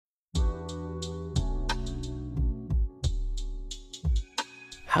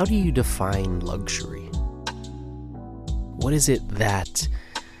how do you define luxury? What is it that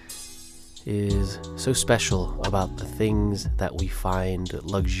is so special about the things that we find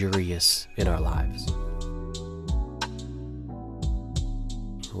luxurious in our lives?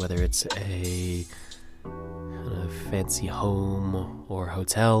 Whether it's a kind of fancy home or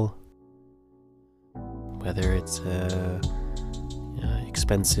hotel, whether it's a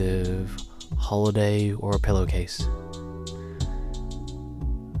expensive holiday or a pillowcase.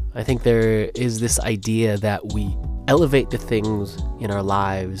 I think there is this idea that we elevate the things in our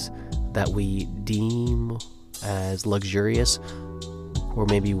lives that we deem as luxurious, or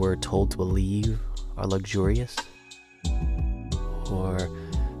maybe we're told to believe are luxurious, or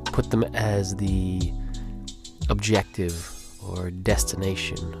put them as the objective or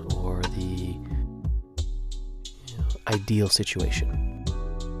destination or the ideal situation.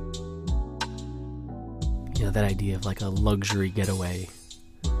 That idea of like a luxury getaway,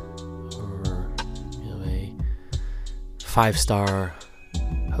 or a 5-star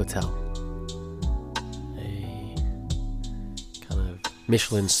hotel, a kind of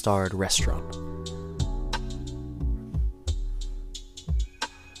Michelin-starred restaurant.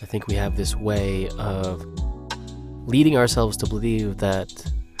 I think we have this way of leading ourselves to believe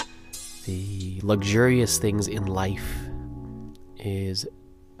that the luxurious things in life is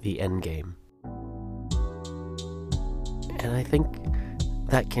the end game. And I think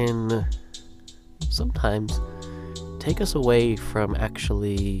that can sometimes take us away from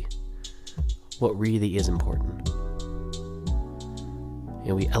actually what really is important.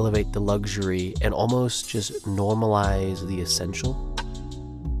 We elevate the luxury and almost just normalize the essential.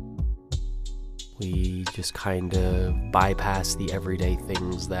 We just kind of bypass the everyday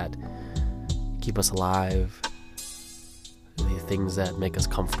things that keep us alive, the things that make us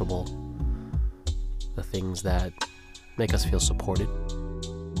comfortable, the things that make us feel supported.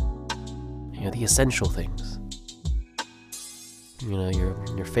 The essential things.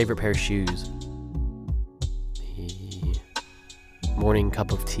 Your favorite pair of shoes, the morning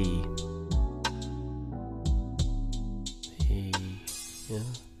cup of tea, the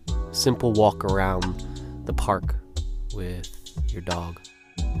simple walk around the park with your dog.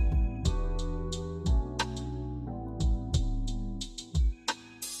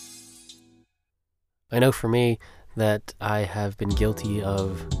 I know for me that I have been guilty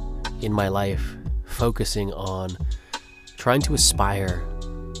of, in my life, focusing on trying to aspire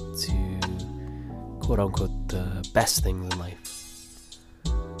to quote-unquote the best things in life.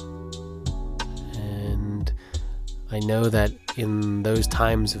 And I know that in those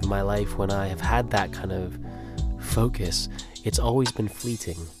times of my life when I have had that kind of focus, it's always been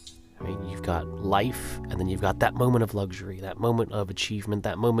fleeting. You've got life, and then you've got that moment of luxury, that moment of achievement,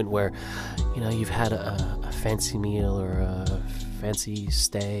 that moment where, you've had a fancy meal or a fancy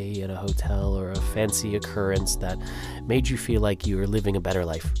stay at a hotel or a fancy occurrence that made you feel like you were living a better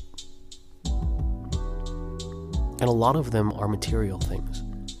life. And a lot of them are material things.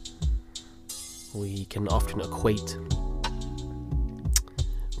 We can often equate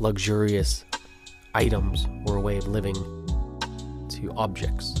luxurious items or a way of living to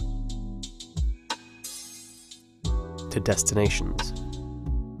objects, to destinations.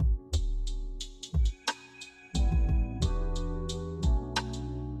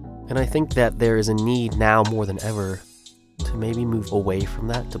 And I think that there is a need now more than ever to maybe move away from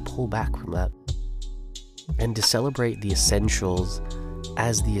that, to pull back from that, and to celebrate the essentials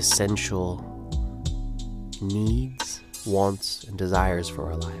as the essential needs, wants, and desires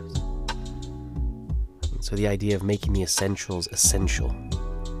for our lives. And so the idea of making the essentials essential.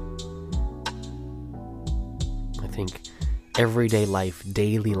 I think everyday life,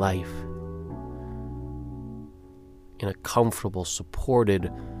 daily life, in a comfortable, supported,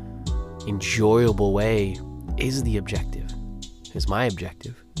 enjoyable way is the objective, is my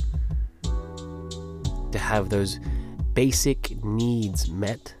objective. To have those basic needs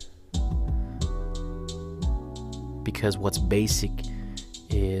met, because what's basic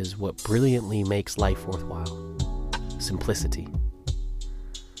is what brilliantly makes life worthwhile. Simplicity.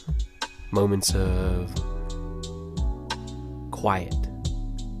 Moments of quiet,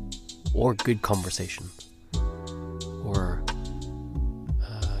 or good conversation, or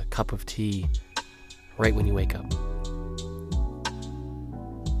a cup of tea right when you wake up.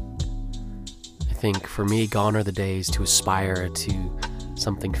 I think for me, gone are the days to aspire to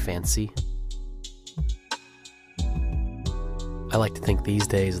something fancy. I like to think these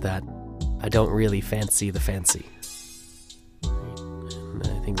days that I don't really fancy the fancy. And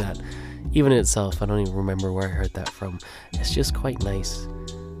I think that even in itself, I don't even remember where I heard that from. It's just quite nice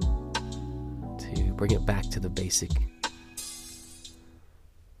to bring it back to the basic.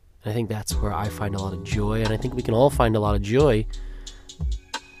 And I think that's where I find a lot of joy, and I think we can all find a lot of joy.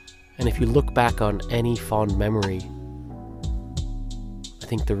 And if you look back on any fond memory, I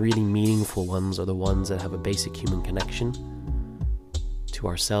think the really meaningful ones are the ones that have a basic human connection to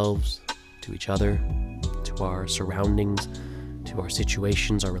ourselves, to each other, to our surroundings, to our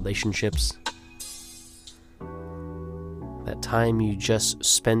situations, our relationships. That time you just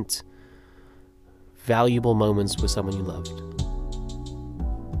spent valuable moments with someone you loved.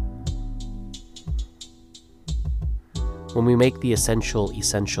 When we make the essential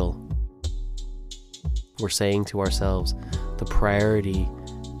essential, we're saying to ourselves, the priority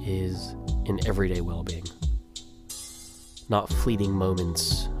is in everyday well-being, not fleeting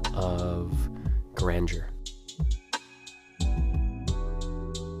moments of grandeur.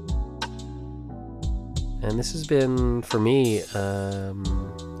 And this has been, for me,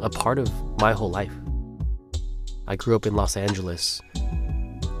 a part of my whole life. I grew up in Los Angeles,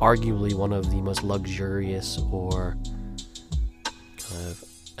 arguably one of the most luxurious or kind of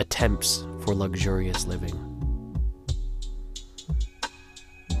attempts for luxurious living.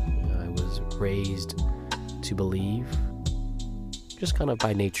 I was raised to believe, just kind of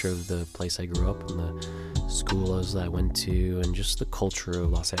by nature of the place I grew up and the schools I went to and just the culture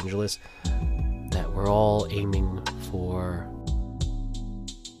of Los Angeles, that we're all aiming for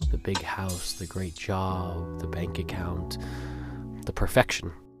the big house, the great job, the bank account, the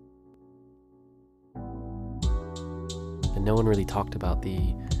perfection. And no one really talked about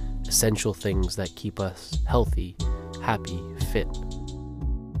the essential things that keep us healthy, happy, fit.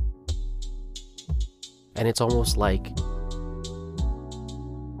 And it's almost like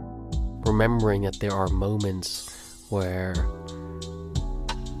remembering that there are moments where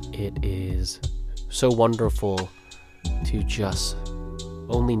it is so wonderful to just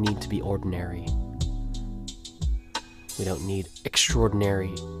only need to be ordinary. We don't need extraordinary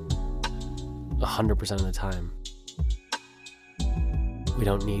 100% of the time. We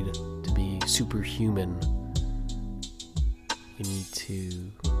don't need to be superhuman. We need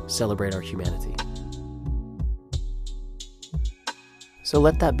to celebrate our humanity. So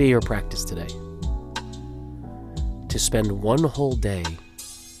let that be your practice today. To spend one whole day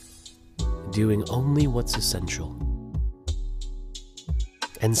doing only what's essential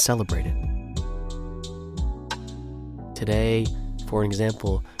and celebrate it. Today, for an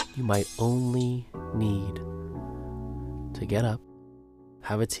example, you might only need to get up,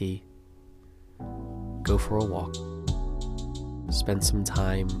 have a tea, go for a walk, spend some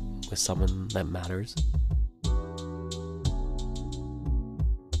time with someone that matters.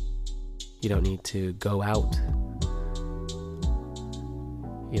 You don't need to go out.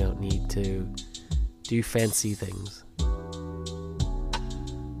 You don't need to do fancy things.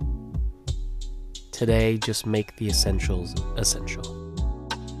 Today, just make the essentials essential.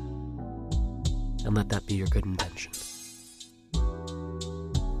 And let that be your good intention.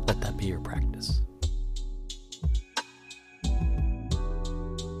 Let that be your practice.